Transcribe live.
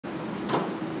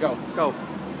Go. Go.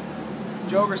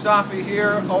 Joe Grisafi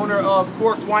here, owner of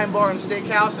Corked Wine Bar and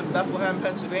Steakhouse in Bethlehem,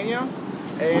 Pennsylvania.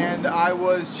 And I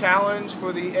was challenged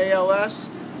for the ALS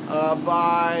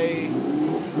by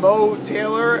Mo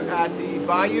Taylor at the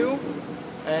Bayou.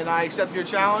 And I accept your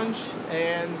challenge.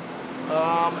 And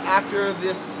after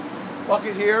this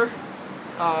bucket here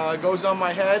goes on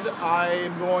my head, I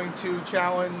am going to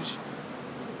challenge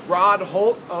Rod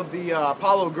Holt of the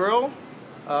Apollo Grill,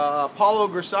 Paulo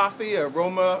Grisafi of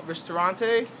Roma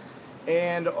Ristorante,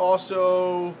 and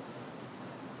also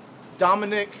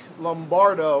Dominic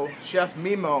Lombardo, Chef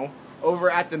Mimo,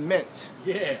 over at the Mint.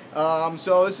 Yeah.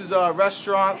 So this is a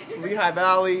restaurant, Lehigh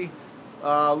Valley,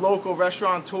 local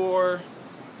restaurateur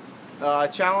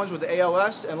challenge with the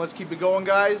ALS, and let's keep it going,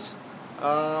 guys.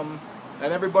 And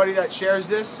everybody that shares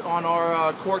this on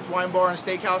our Corked Wine Bar and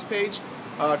Steakhouse page,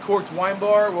 Corked Wine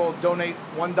Bar will donate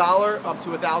 $1 up to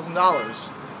 $1,000.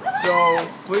 So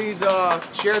please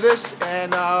share this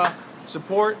and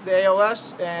support the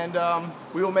ALS, and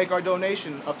we will make our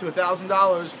donation up to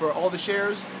 $1,000 for all the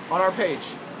shares on our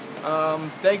page.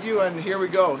 Thank you, and here we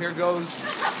go. Here goes.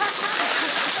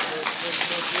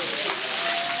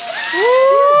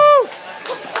 Woo!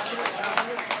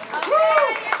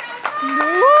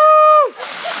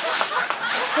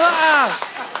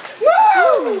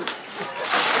 Woo!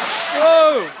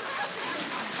 Whoa!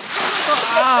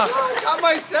 I got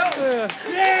myself. Yeah!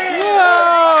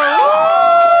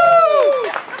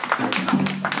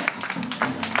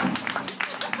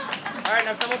 All right,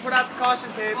 now someone put out the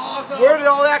caution tape. Awesome. Where did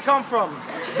all that come from?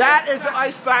 That is the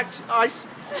ice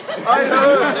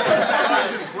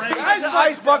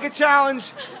bucket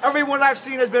challenge. Everyone I've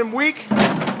seen has been weak.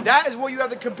 That is what you have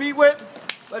to compete with.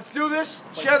 Let's do this.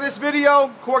 Share this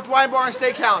video. Corked Wine Bar and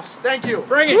Steakhouse. Thank you.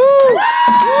 Bring it. Woo!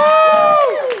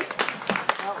 Woo!